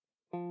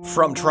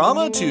From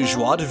trauma to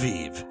joie de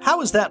vivre.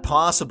 How is that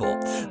possible?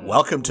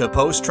 Welcome to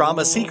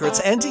Post-Trauma Secrets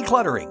and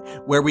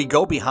Decluttering, where we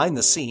go behind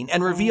the scene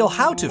and reveal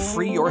how to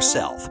free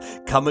yourself.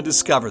 Come and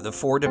discover the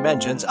 4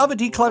 dimensions of a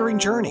decluttering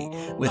journey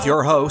with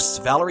your hosts,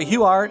 Valerie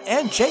Huard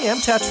and J.M.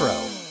 Tetro.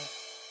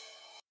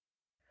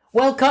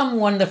 Welcome,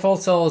 wonderful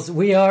souls.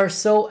 We are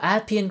so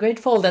happy and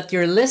grateful that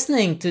you're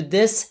listening to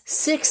this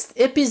 6th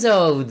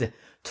episode,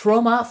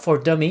 Trauma for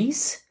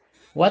Dummies.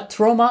 What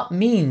trauma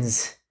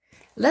means.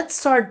 Let's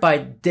start by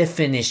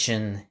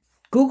definition.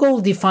 Google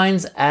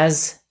defines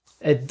as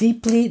a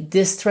deeply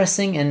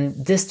distressing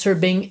and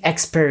disturbing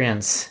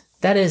experience.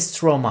 That is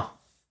trauma.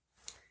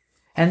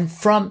 And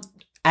from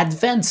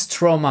advanced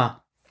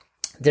trauma,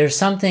 there's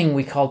something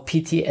we call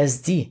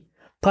PTSD,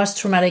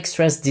 post-traumatic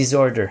stress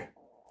disorder.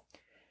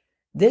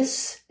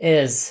 This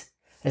is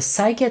a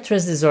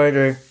psychiatric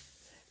disorder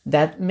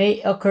that may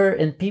occur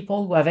in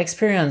people who have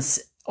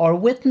experienced or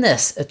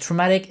witness a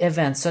traumatic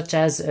event such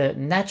as a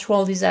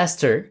natural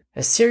disaster,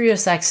 a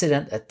serious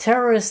accident, a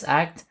terrorist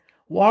act,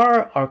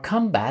 war or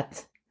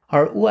combat,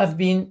 or who have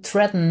been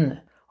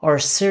threatened or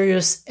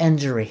serious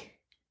injury.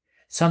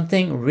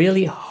 Something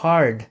really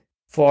hard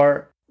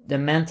for the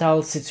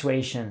mental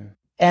situation.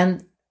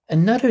 And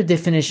another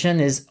definition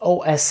is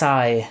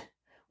OSI,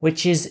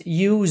 which is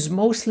used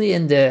mostly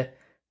in the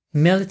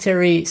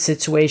military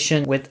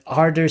situation with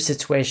harder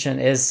situation,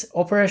 is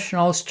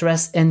operational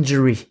stress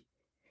injury.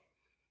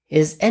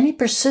 Is any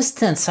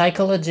persistent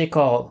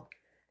psychological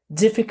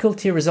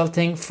difficulty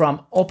resulting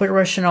from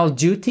operational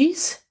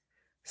duties,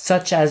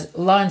 such as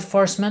law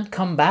enforcement,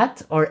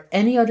 combat, or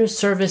any other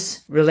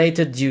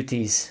service-related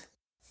duties.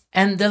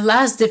 And the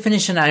last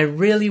definition I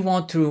really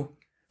want to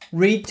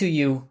read to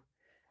you.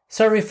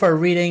 Sorry for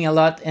reading a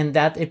lot in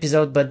that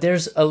episode, but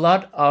there's a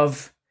lot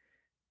of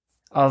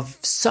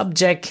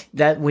subject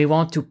that we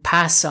want to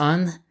pass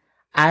on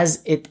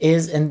as it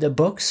is in the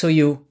book, so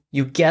you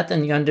get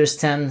and you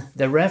understand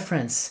the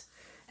reference.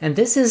 And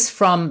this is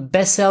from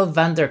Bessel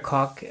van der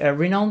Kolk, a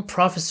renowned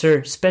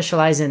professor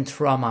specialized in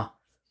trauma.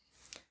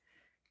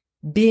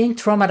 Being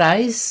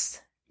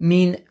traumatized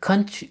means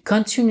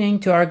continuing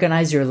to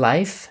organize your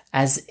life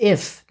as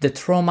if the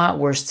trauma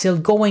were still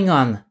going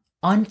on,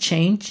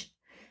 unchanged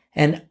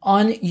and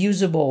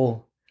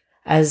unusable,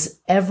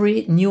 as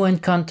every new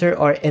encounter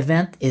or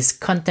event is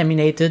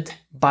contaminated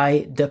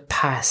by the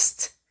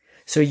past.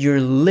 So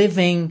you're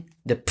living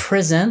the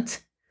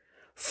present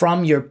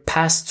from your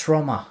past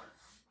trauma.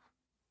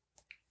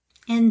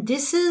 And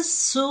this is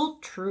so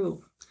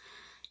true.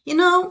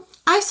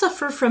 I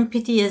suffer from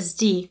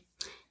PTSD,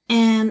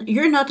 and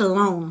you're not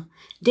alone.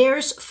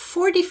 There's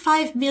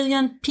 45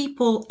 million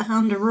people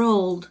around the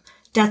world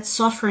that's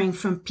suffering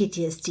from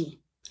PTSD.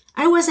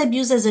 I was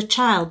abused as a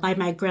child by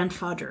my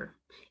grandfather.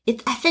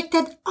 It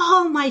affected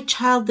all my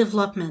child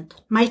development,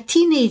 my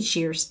teenage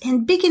years,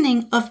 and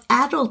beginning of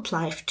adult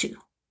life too.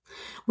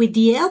 With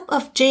the help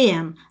of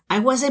JM, I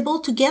was able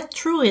to get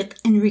through it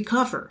and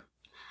recover.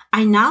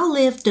 I now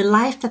live the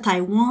life that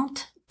I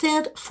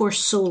wanted for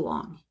so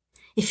long.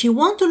 If you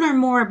want to learn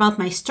more about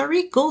my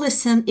story, go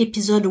listen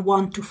episode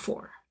 1 to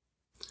 4.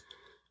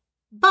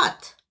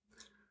 But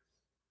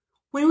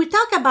when we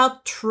talk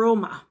about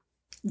trauma,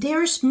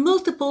 there's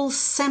multiple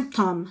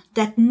symptoms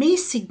that may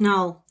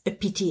signal a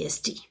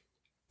PTSD.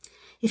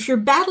 If you're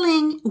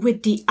battling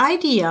with the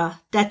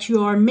idea that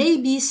you are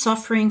maybe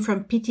suffering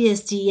from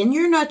PTSD and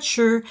you're not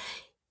sure,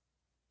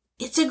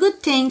 it's a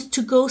good thing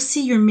to go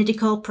see your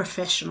medical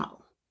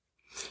professional.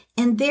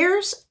 And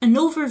there's an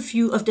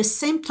overview of the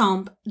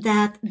symptom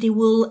that they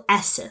will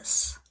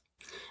assess.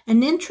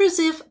 An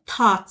intrusive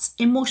thoughts,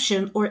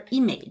 emotion, or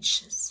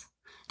images.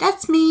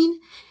 That means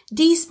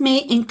these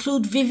may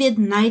include vivid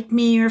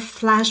nightmare,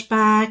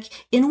 flashback,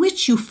 in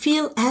which you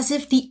feel as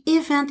if the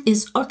event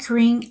is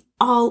occurring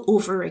all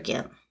over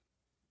again.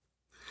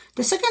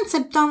 The second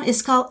symptom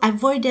is called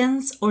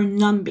avoidance or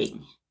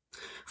numbing.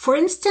 For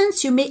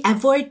instance, you may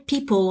avoid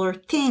people or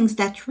things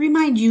that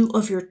remind you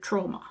of your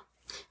trauma.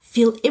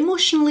 Feel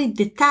emotionally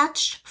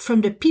detached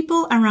from the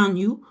people around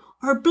you,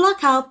 or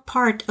block out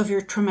part of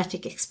your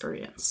traumatic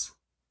experience.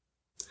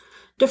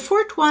 The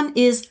fourth one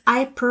is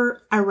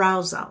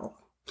hyperarousal.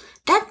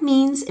 That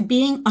means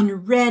being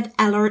on red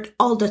alert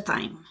all the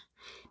time.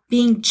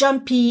 Being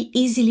jumpy,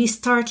 easily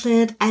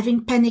startled,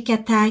 having panic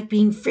attack,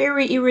 being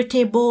very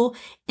irritable,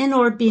 and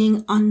or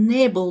being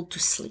unable to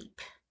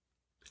sleep.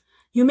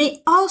 You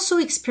may also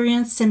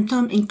experience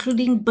symptoms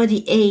including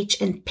body ache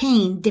and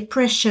pain,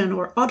 depression,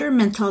 or other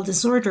mental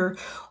disorder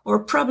or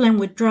problem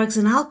with drugs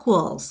and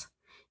alcohols.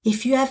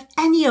 If you have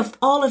any of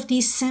all of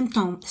these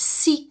symptoms,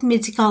 seek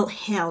medical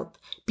help,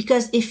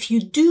 because if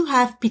you do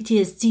have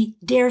PTSD,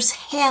 there's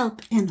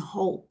help and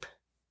hope.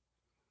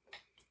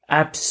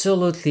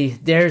 Absolutely.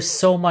 There's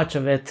so much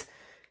of it,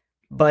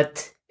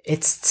 but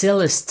it's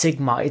still a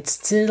stigma. It's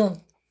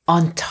still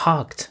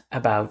untalked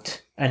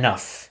about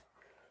enough.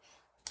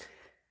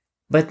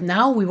 But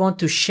now we want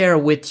to share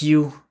with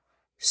you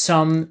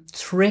some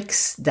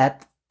tricks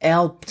that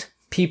helped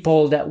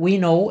people that we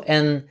know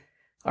and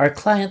our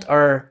client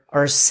or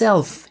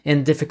ourselves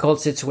in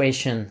difficult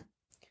situation.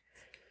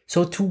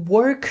 So to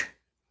work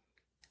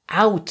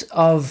out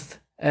of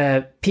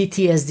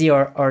PTSD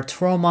or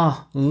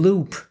trauma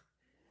loop,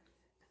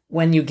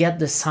 when you get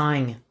the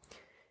sign,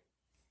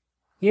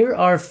 here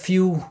are a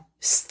few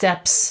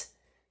steps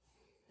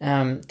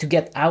to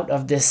get out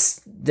of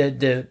this,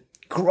 the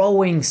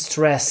growing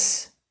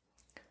stress.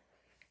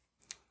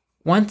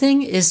 One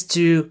thing is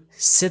to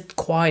sit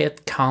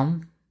quiet,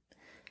 calm.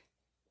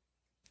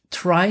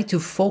 Try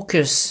to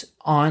focus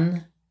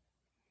on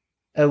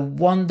a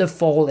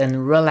wonderful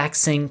and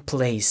relaxing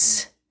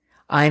place.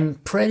 I'm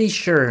pretty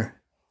sure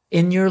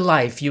in your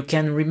life you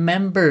can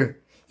remember,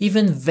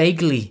 even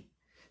vaguely,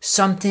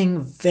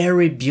 something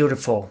very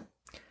beautiful.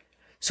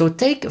 So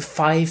take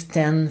 5,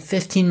 10,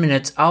 15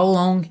 minutes, how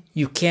long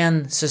you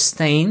can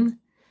sustain,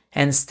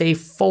 and stay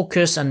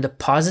focused on the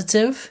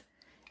positive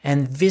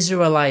and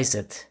visualize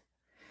it.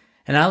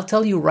 And I'll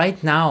tell you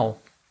right now,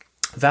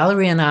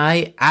 Valerie and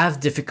I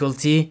have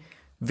difficulty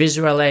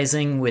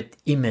visualizing with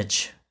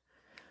image.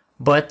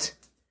 But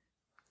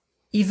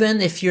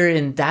even if you're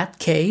in that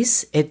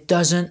case, it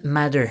doesn't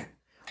matter.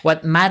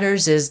 What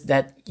matters is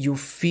that you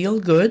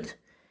feel good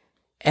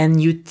and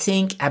you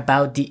think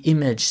about the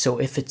image. So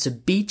if it's a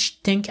beach,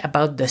 think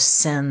about the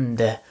sand,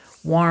 the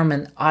warm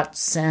and hot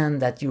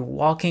sand that you're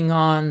walking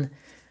on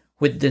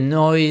with the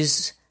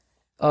noise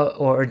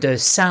or the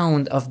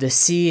sound of the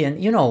sea,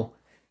 and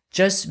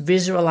just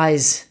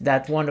visualize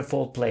that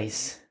wonderful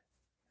place.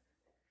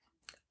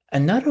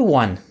 Another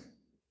one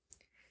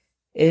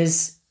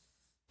is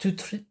to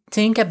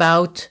think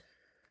about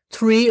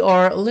 3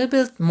 or a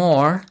little bit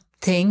more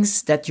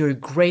things that you're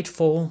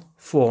grateful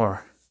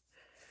for.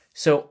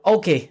 So,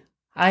 okay,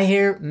 I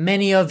hear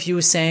many of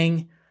you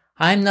saying,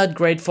 I'm not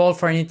grateful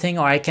for anything,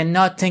 or I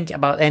cannot think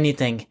about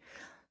anything.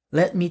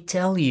 Let me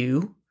tell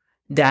you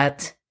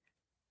that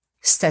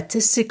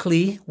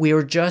statistically, we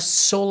are just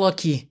so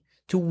lucky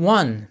to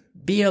 1,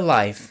 be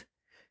alive,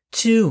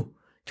 2,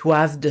 to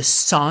have the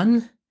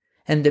sun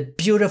and the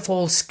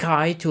beautiful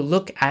sky to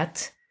look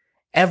at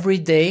every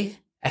day,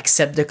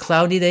 except the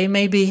cloudy day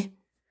maybe,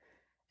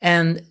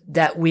 and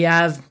that we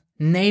have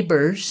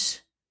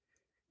neighbors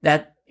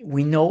that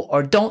we know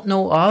or don't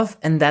know of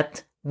and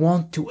that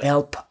want to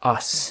help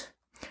us.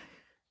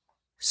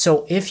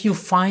 So if you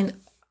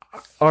find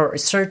or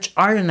search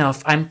hard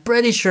enough, I'm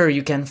pretty sure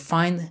you can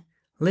find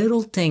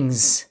little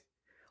things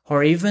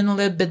or even a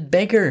little bit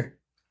bigger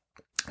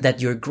that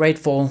you're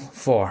grateful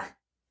for,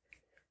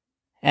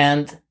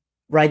 and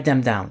write them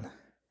down.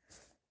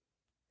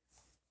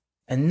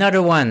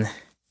 Another one,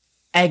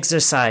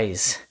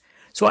 exercise.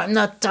 So I'm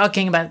not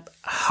talking about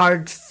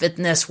hard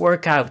fitness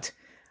workout.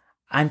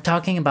 I'm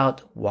talking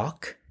about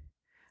walk,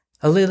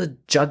 a little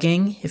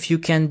jogging if you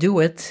can do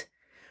it,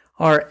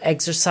 or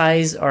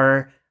exercise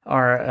or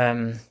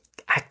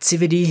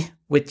activity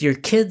with your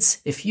kids.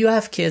 If you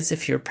have kids,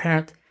 if you're a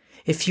parent,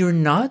 if you're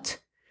not,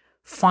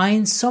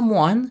 find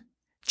someone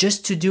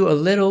just to do a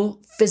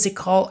little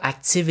physical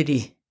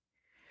activity.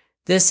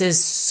 This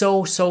is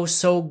so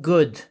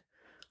good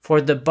for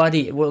the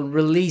body. It will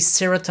release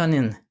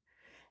serotonin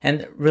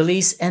and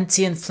release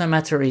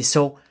anti-inflammatory.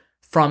 So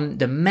from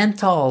the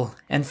mental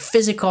and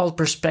physical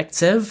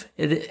perspective,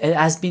 it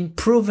has been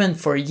proven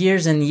for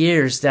years and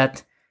years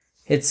that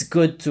it's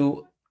good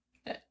to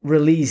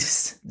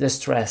release the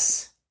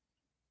stress.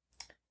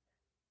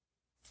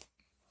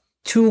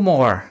 2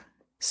 more,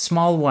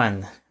 small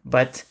one,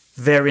 but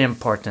very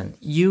important.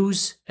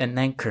 Use an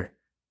anchor.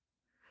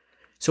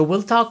 So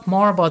we'll talk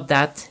more about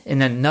that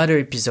in another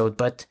episode,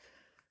 but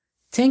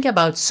think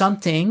about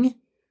something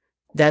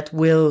that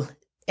will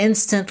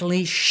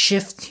instantly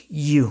shift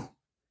you.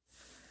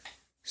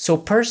 So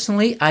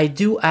personally, I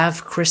do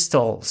have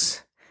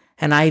crystals,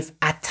 and I've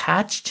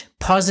attached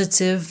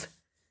positive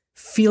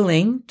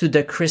feeling to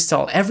the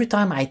crystal. Every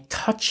time I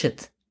touch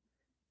it,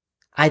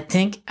 I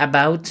think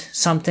about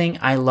something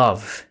I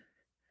love.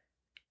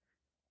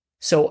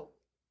 So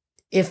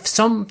if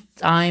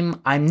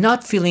sometime I'm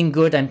not feeling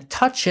good and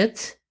touch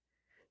it,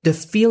 the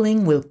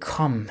feeling will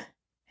come,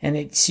 and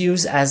it's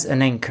used as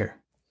an anchor.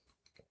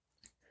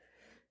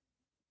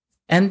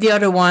 And the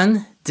other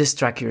one,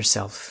 distract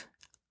yourself.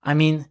 I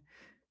mean,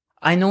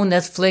 I know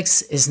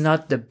Netflix is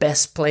not the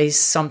best place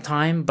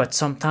sometime, but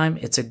sometime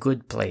it's a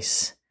good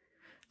place.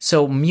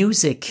 So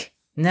music,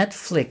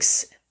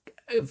 Netflix,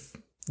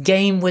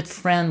 game with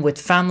friend, with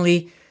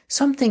family,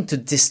 something to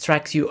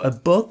distract you, a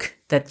book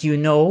that you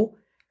know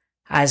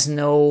has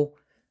no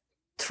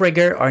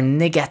trigger or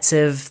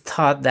negative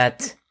thought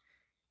that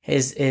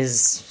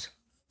is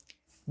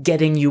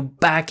getting you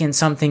back in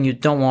something you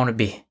don't want to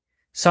be.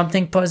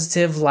 Something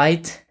positive,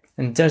 light,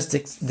 and just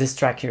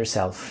distract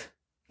yourself.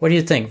 What do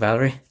you think,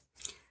 Valerie?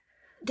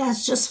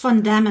 That's just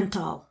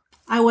fundamental.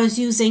 I was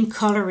using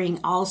coloring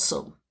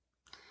also.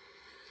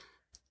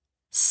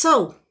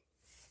 So,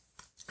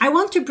 I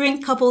want to bring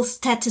a couple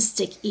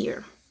statistics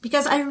here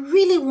because I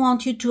really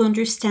want you to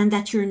understand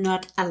that you're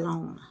not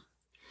alone.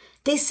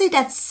 They say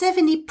that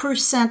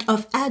 70%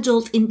 of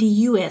adults in the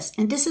US,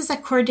 and this is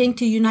according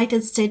to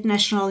United States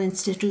National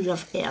Institute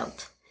of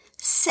Health,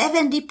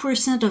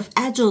 70% of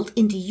adults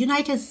in the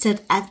United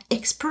States have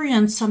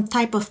experienced some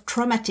type of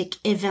traumatic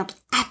event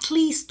at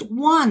least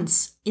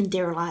once in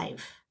their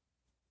life.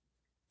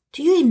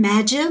 Do you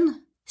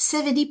imagine?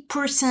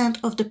 70%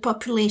 of the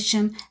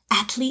population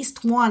at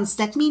least once.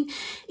 That means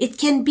it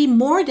can be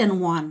more than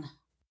one.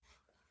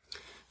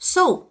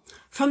 So,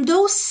 from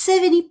those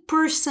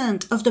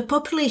 70% of the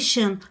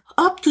population,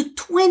 up to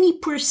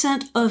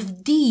 20%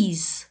 of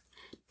these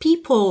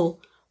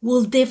people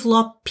will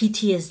develop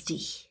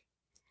PTSD.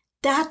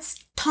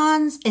 That's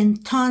tons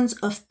and tons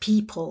of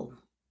people.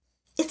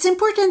 It's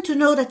important to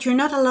know that you're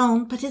not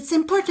alone, but it's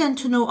important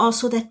to know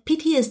also that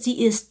PTSD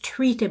is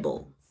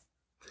treatable.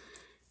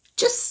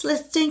 Just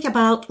let's think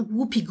about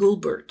Whoopi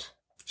Goldberg.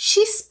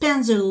 She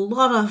spends a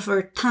lot of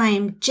her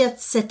time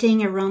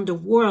jet-setting around the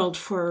world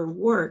for her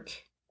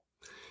work.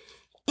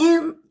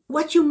 And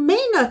what you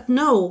may not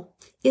know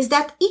is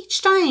that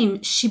each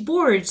time she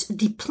boards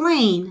the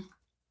plane,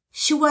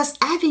 she was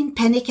having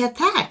panic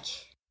attack.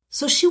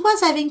 So she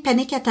was having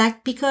panic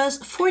attack because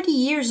 40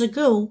 years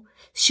ago,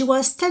 she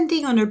was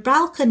standing on her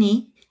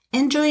balcony,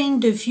 enjoying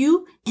the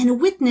view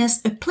and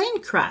witnessed a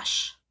plane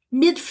crash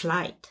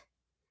mid-flight.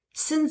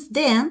 Since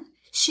then,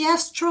 she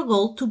has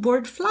struggled to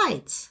board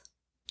flights.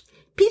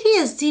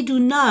 PTSD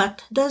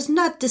does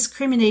not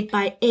discriminate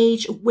by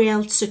age,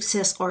 wealth,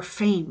 success, or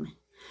fame.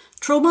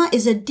 Trauma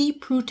is a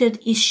deep-rooted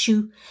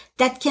issue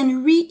that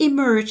can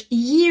re-emerge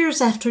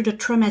years after the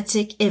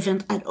traumatic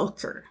event had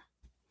occurred.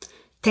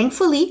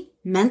 Thankfully,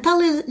 mental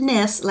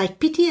illness like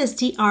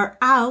PTSD are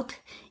out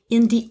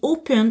in the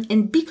open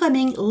and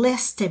becoming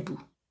less taboo.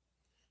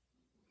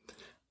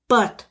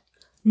 But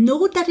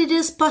know that it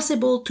is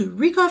possible to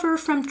recover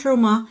from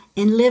trauma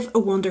and live a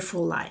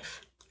wonderful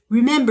life.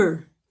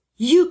 Remember,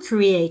 you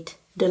create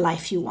the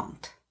life you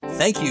want.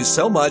 Thank you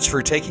so much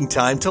for taking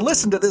time to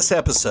listen to this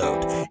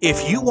episode.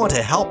 If you want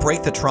to help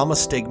break the trauma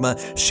stigma,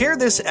 share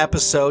this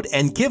episode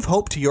and give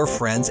hope to your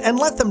friends and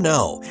let them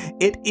know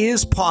it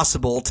is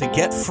possible to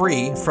get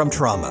free from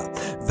trauma.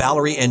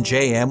 Valerie and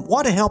JM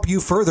want to help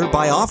you further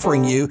by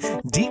offering you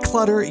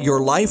Declutter Your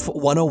Life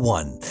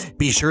 101.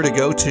 Be sure to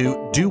go to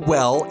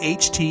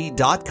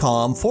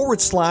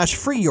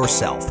dowellht.com/free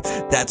yourself.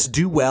 That's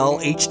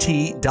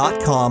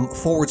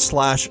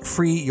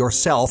dowellht.com/free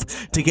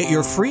yourself to get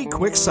your free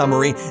quick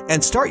summary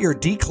and start your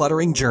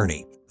decluttering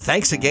journey.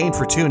 Thanks again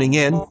for tuning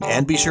in,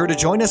 and be sure to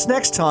join us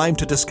next time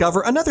to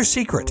discover another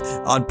secret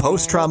on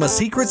Post-Trauma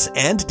Secrets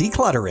and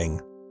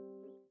Decluttering.